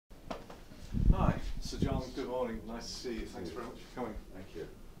John, good morning. Nice to see you. Thanks very much for coming. Thank you.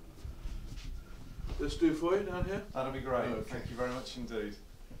 This do for you down here? That'll be great. Okay. Thank you very much indeed.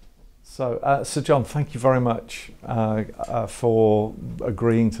 So, Sir John, thank you very much for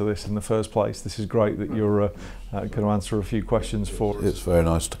agreeing to this in the first place. This is great that you're going to answer a few questions for us. It's very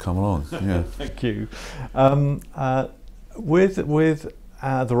nice to come along. Yeah. Thank you. With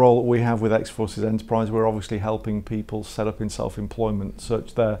the role that we have with X-Forces Enterprise, we're obviously helping people set up in self-employment,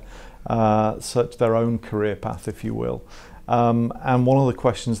 search their own career path, if you will. And one of the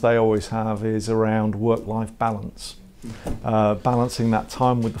questions they always have is around work-life balance. Balancing that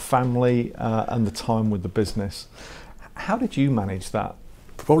time with the family and the time with the business. How did you manage that?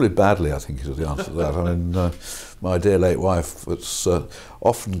 Probably badly, I think, is the answer to that. I mean, my dear late wife was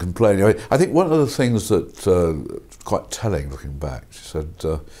often complaining. I think one of the things that quite telling looking back, she said,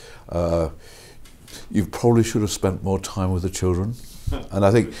 you probably should have spent more time with the children. And I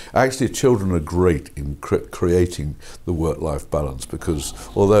think actually children are great in creating the work-life balance, because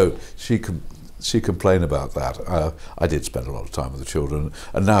although she complained about that, I did spend a lot of time with the children,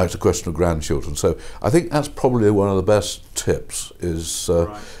 and now it's a question of grandchildren. So I think that's probably one of the best tips is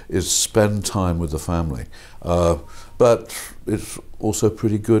spend time with the family. But it's also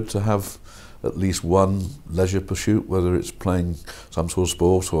pretty good to have at least one leisure pursuit, whether it's playing some sort of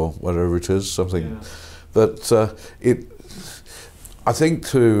sport or whatever it is, something. Yeah. But I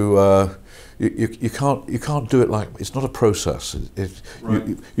think you can't do it like, it's not a process.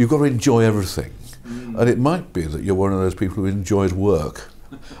 Right. You've got to enjoy everything. And it might be that you're one of those people who enjoys work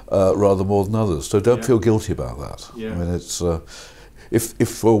rather more than others. So don't feel guilty about that. Yeah. I mean, it's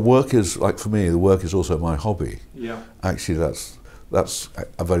if work is, like for me, the work is also my hobby. Yeah. Actually, that's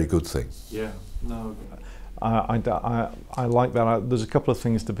a very good thing. Yeah. No. I like that. There's a couple of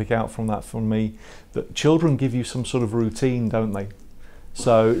things to pick out from that for me. That children give you some sort of routine, don't they?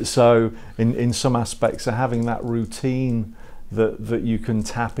 So in some aspects, having that routine that you can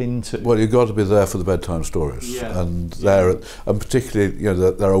tap into. Well, you've got to be there for the bedtime stories, and and particularly, you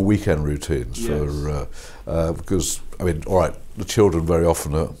know, there are weekend routines for because I mean, all right, the children very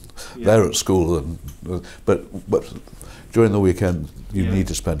often are they're at school, and but during the weekend you need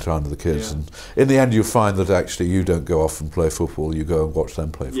to spend time with the kids, and in the end you find that actually you don't go off and play football, you go and watch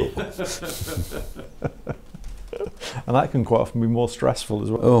them play football. And that can quite often be more stressful as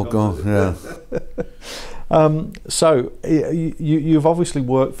well. Oh God, yeah. So you've obviously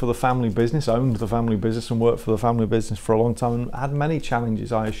worked for the family business, owned the family business, and worked for the family business for a long time, and had many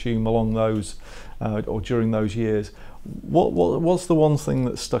challenges, I assume, along those or during those years. What's the one thing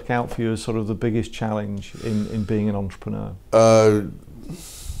that stuck out for you as sort of the biggest challenge in being an entrepreneur? Well,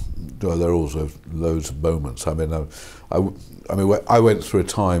 there are also loads of moments. I mean, I went through a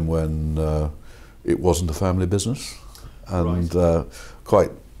time when it wasn't a family business, and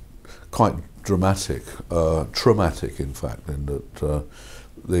quite dramatic, traumatic in fact, in that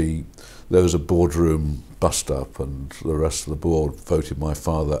there was a boardroom bust up, and the rest of the board voted my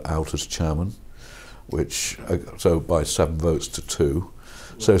father out as chairman, which so by 7 votes to 2.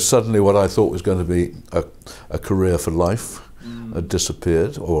 So suddenly what I thought was going to be a career for life had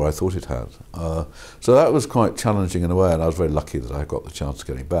disappeared, or I thought it had. So that was quite challenging in a way, and I was very lucky that I got the chance of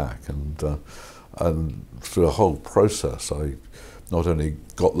getting back. And through a whole process, I not only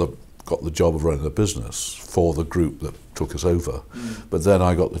got the job of running the business for the group that took us over, but then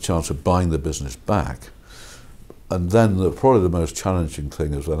I got the chance of buying the business back. And then probably the most challenging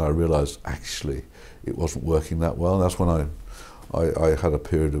thing is when I realised actually it wasn't working that well. And that's when I had a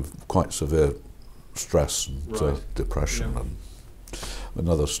period of quite severe stress and depression, and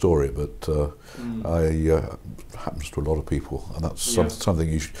another story, but happens to a lot of people, and that's something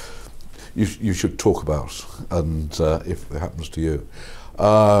you should talk about, and if it happens to you.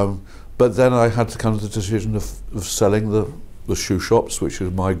 But then I had to come to the decision of selling the shoe shops, which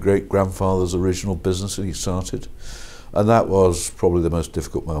was my great-grandfather's original business that he started. And that was probably the most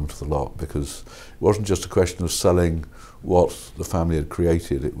difficult moment of the lot, because it wasn't just a question of selling what the family had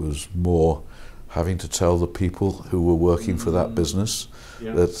created, it was more having to tell the people who were working for that business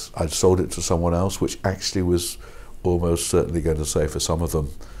that I'd sold it to someone else, which actually was almost certainly going to say for some of them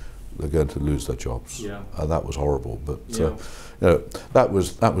they're going to lose their jobs, and that was horrible. But you know, that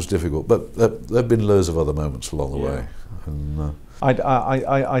was difficult. But there've been loads of other moments along the way. And,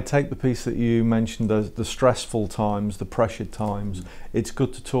 I take the piece that you mentioned, the stressful times, the pressured times. It's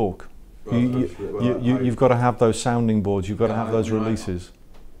good to talk. You've got to have those sounding boards. You've got to have those releases.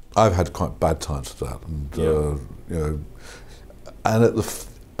 I've had quite bad times with that, and you know, and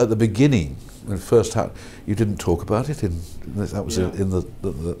at the beginning, when it first happened, you didn't talk about it. That was in the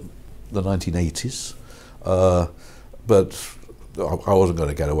 1980s, but I wasn't going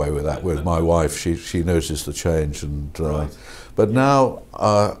to get away with that with my wife. She noticed the change, and but now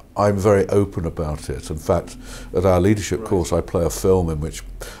I'm very open about it. In fact, at our leadership course, I play a film in which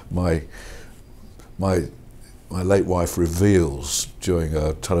my late wife reveals during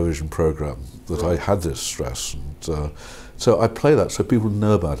a television program that I had this stress, and so I play that so people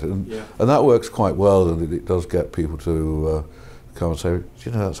know about it, and that works quite well, and it does get people to come and say, "Do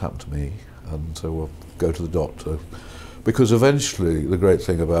you know that's happened to me?" And so we'll go to the doctor, because eventually the great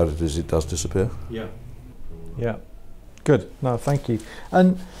thing about it is it does disappear. Yeah. Good. No, thank you.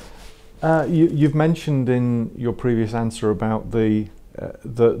 And you've mentioned in your previous answer about the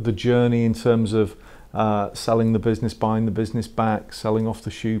journey in terms of selling the business, buying the business back, selling off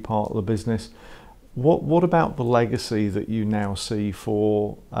the shoe part of the business. What about the legacy that you now see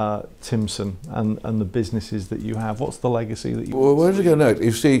for Timpson and the businesses that you have? What's the legacy that you? Well, where does it go next?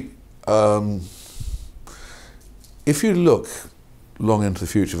 You see, if you look long into the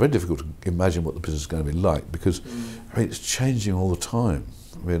future, very difficult to imagine what the business is going to be like, because I mean, it's changing all the time.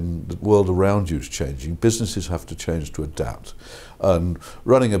 I mean, the world around you is changing. Businesses have to change to adapt, and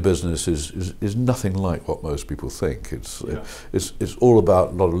running a business is nothing like what most people think. It's all about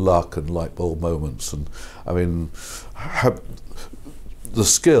a lot of luck and light bulb moments. And I mean, the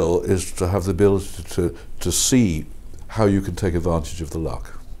skill is to have the ability to see how you can take advantage of the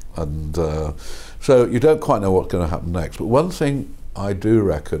luck. And so you don't quite know what's going to happen next. But one thing I do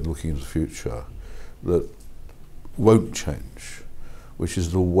reckon, looking into the future, that won't change, which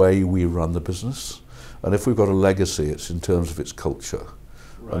is the way we run the business. And if we've got a legacy, it's in terms of its culture,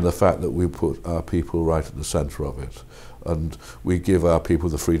 and the fact that we put our people right at the centre of it, and we give our people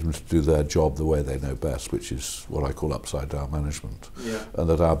the freedom to do their job the way they know best, which is what I call upside down management. And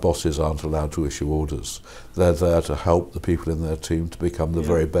that our bosses aren't allowed to issue orders. They're there to help the people in their team to become the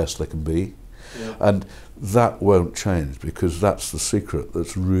very best they can be. And that won't change, because that's the secret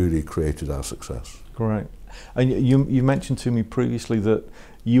that's really created our success. Great. And you mentioned to me previously that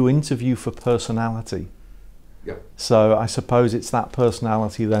you interview for personality. So I suppose it's that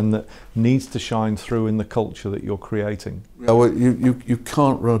personality then that needs to shine through in the culture that you're creating. Well, you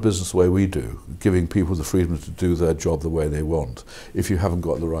can't run a business the way we do, giving people the freedom to do their job the way they want, if you haven't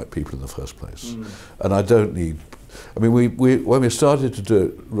got the right people in the first place. And I don't need... I mean, when we started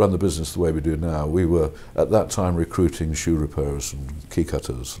to run the business the way we do now, we were at that time recruiting shoe repairers and key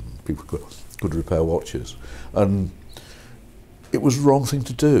cutters, and people could repair watches. And it was the wrong thing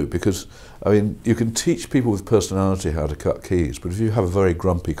to do, because, I mean, you can teach people with personality how to cut keys, but if you have a very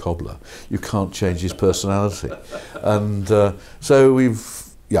grumpy cobbler, you can't change his personality. And so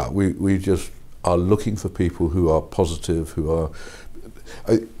we just are looking for people who are positive, who are...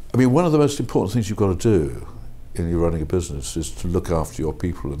 I mean, one of the most important things you've got to do in your running a business is to look after your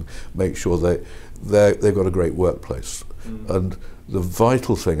people and make sure they've got a great workplace. And the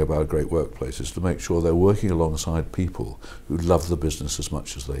vital thing about a great workplace is to make sure they're working alongside people who love the business as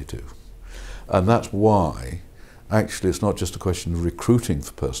much as they do. And that's why, actually, it's not just a question of recruiting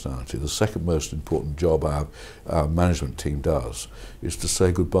for personality. The second most important job our management team does is to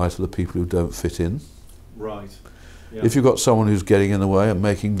say goodbye to the people who don't fit in. If you've got someone who's getting in the way and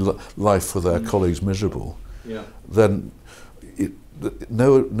making life for their colleagues miserable, then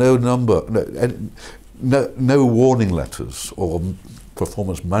no warning letters or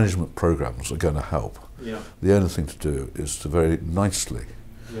performance management programs are going to help. The only thing to do is to very nicely,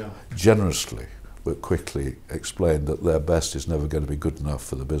 generously, but quickly explain that their best is never going to be good enough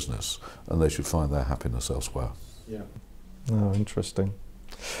for the business, and they should find their happiness elsewhere. Oh, interesting.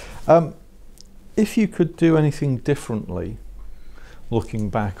 If you could do anything differently, looking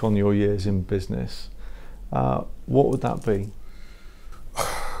back on your years in business, what would that be?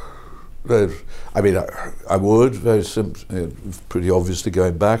 I mean, I would, very simply, pretty obviously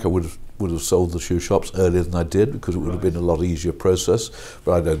going back, I would have sold the shoe shops earlier than I did, because it would have been a lot easier process,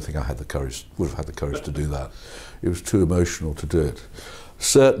 but I don't think I would have had the courage to do that. It was too emotional to do it.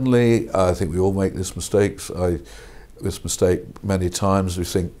 Certainly, I think we all make this mistake many times. We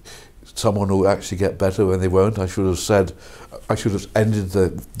think someone will actually get better when they won't. I should have ended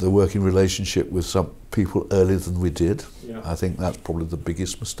the working relationship with some people earlier than we did. I think that's probably the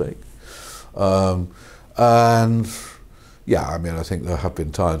biggest mistake. And yeah, I mean, I think there have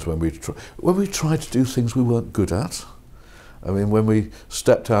been times when we tried to do things we weren't good at. I mean, when we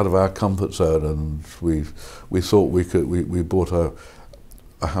stepped out of our comfort zone and we thought we bought a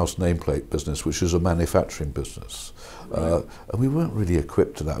house nameplate business, which is a manufacturing business, and we weren't really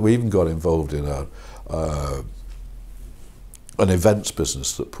equipped to that. We even got involved in an events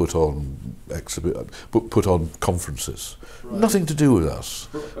business that put on put on conferences. Right. Nothing to do with us.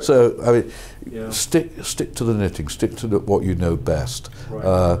 Right. So I mean, Yeah. stick to the knitting, stick to what you know best,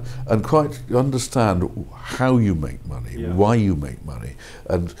 Right. and quite understand how you make money, Yeah. why you make money,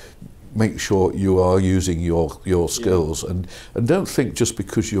 and make sure you are using your skills, and don't think just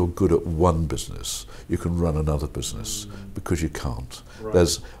because you're good at one business you can run another business, because you can't. Right.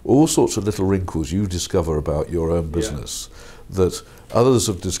 There's all sorts of little wrinkles you discover about your own business that others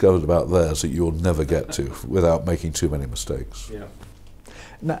have discovered about theirs that you'll never get to without making too many mistakes. Yeah.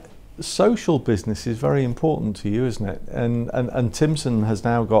 Now, social business is very important to you, isn't it? And Timpson has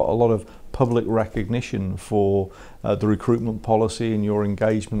now got a lot of public recognition for the recruitment policy and your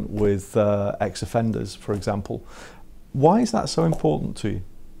engagement with ex-offenders, for example. Why is that so important to you?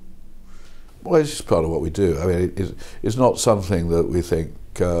 Well, it's just part of what we do. I mean, it's not something that we think,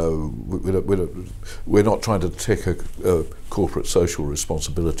 we're not trying to tick a corporate social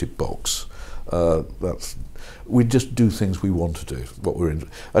responsibility box. We just do things we want to do, what we're in.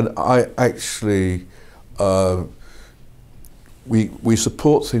 And I actually, we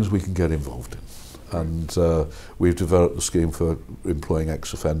support things we can get involved in. And we've developed a scheme for employing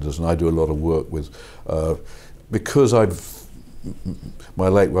ex-offenders, and I do a lot of work with, because my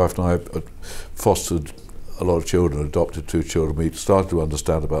late wife and I fostered a lot of children, adopted 2 children. We started to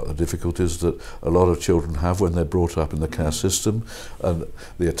understand about the difficulties that a lot of children have when they're brought up in the care system, and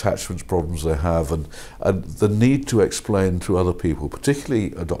the attachment problems they have, and the need to explain to other people,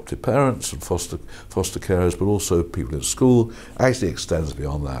 particularly adopted parents and foster carers, but also people in school. Actually extends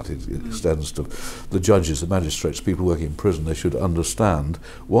beyond that. It extends to the judges, the magistrates, people working in prison. They should understand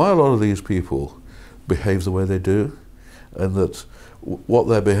why a lot of these people behave the way they do, and that what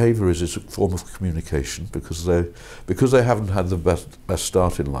their behaviour is a form of communication, because they haven't had the best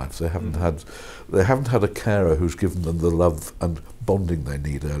start in life. They haven't had a carer who's given them the love and bonding they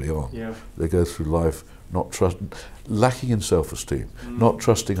need early on. Yeah. They go through life lacking in self-esteem, not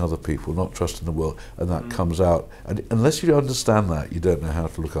trusting other people, not trusting the world, and that comes out. And unless you understand that, you don't know how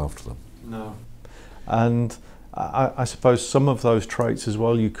to look after them. No. And I suppose some of those traits as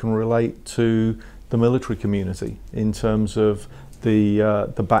well you can relate to the military community in terms of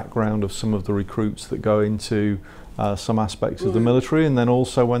the background of some of the recruits that go into some aspects of the military, and then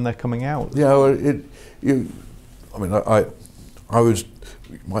also when they're coming out. Yeah, well, I was,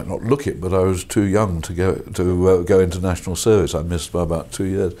 you might not look it, but I was too young to go into national service. I missed by about 2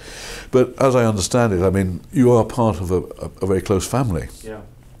 years. But as I understand it, I mean, you are part of a very close family. Yeah.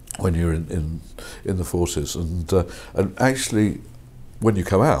 When you're in the forces, and actually, when you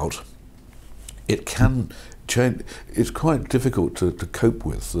come out, it can change. It's quite difficult to cope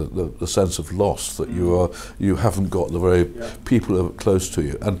with the sense of loss that you haven't got the very people who are close to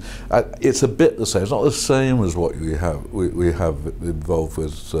you, and it's a bit the same. It's not the same as what we have involved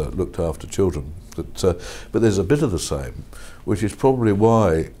with looked after children, but there's a bit of the same, which is probably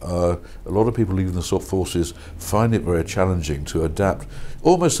why a lot of people leaving the forces find it very challenging to adapt,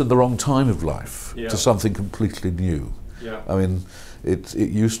 almost in the wrong time of life, to something completely new. Yeah. I mean, it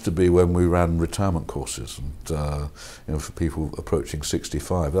used to be when we ran retirement courses, and for people approaching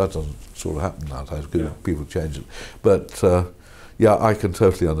 65, that doesn't sort of happen nowadays. People change it, but yeah, I can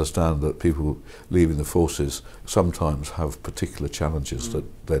totally understand that people leaving the forces sometimes have particular challenges that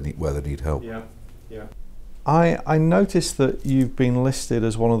where they need help. Yeah. Yeah. I noticed that you've been listed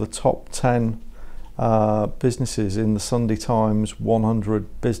as one of the top 10 businesses in the Sunday Times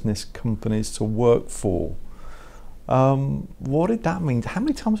 100 business companies to work for. What did that mean? How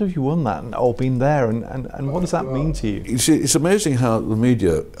many times have you won that or been there, and what does that mean to you? You see, it's amazing how the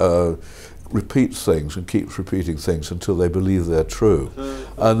media repeats things and keeps repeating things until they believe they're true.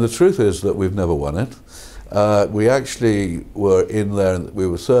 And the truth is that we've never won it. We actually were in there, and we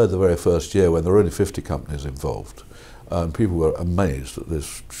were third the very first year when there were only 50 companies involved. And people were amazed that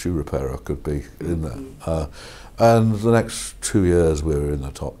this shoe repairer could be in there. And the next 2 years we were in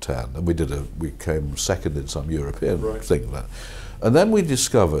the top 10, and we came second in some European thing there. And then we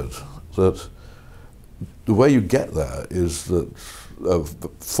discovered that the way you get there is that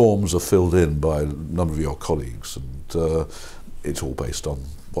forms are filled in by a number of your colleagues, and it's all based on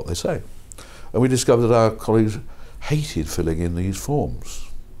what they say. And we discovered that our colleagues hated filling in these forms.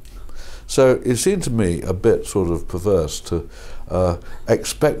 So it seemed to me a bit sort of perverse to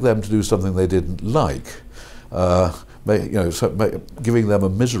expect them to do something they didn't like, giving them a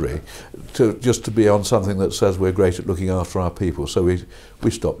misery just to be on something that says we're great at looking after our people. So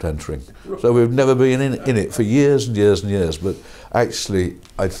we stopped entering. So we've never been in it for years and years and years. But actually,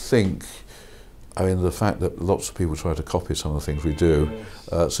 I think, the fact that lots of people try to copy some of the things we do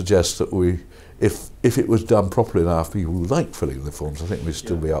suggests that if it was done properly enough, people who like filling the forms, I think we'd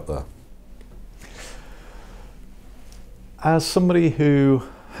still be up there. As somebody who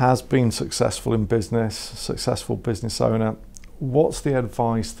has been successful in business, successful business owner, what's the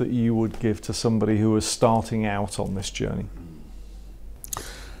advice that you would give to somebody who is starting out on this journey?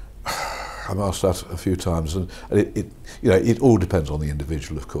 I've asked that a few times, and it all depends on the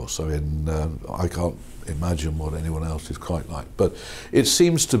individual, of course. I mean, I can't imagine what anyone else is quite like, but it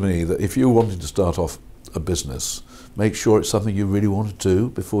seems to me that if you're wanting to start off a business, make sure it's something you really want to do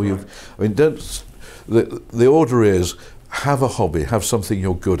before you. I mean, the order is, have a hobby, have something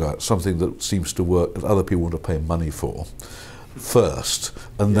you're good at, something that seems to work that other people want to pay money for first,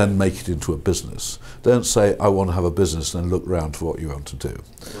 and then make it into a business. Don't say, I want to have a business, and then look around for what you want to do.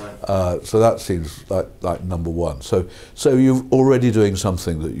 Right. So that seems like number one. So you're already doing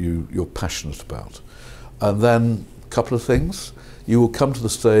something that you're passionate about. And then a couple of things. You will come to the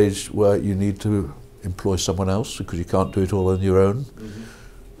stage where you need to employ someone else because you can't do it all on your own. Mm-hmm.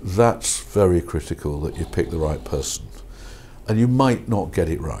 That's very critical, that you pick the right person. And you might not get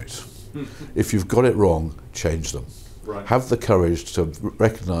it right. If you've got it wrong, change them. Right. Have the courage to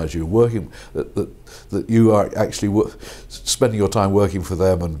recognise you're working, that you are actually spending your time working for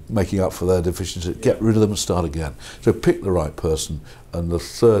them and making up for their deficiencies. Yeah. Get rid of them and start again. So pick the right person. And the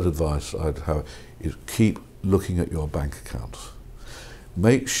third advice I'd have is keep looking at your bank account.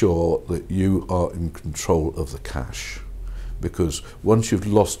 Make sure that you are in control of the cash, because once you've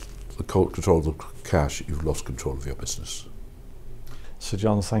lost the control of the cash, you've lost control of your business. Sir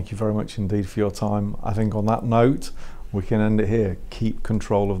John, thank you very much indeed for your time. I think on that note, we can end it here. Keep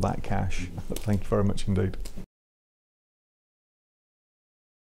control of that cash. Thank you very much indeed.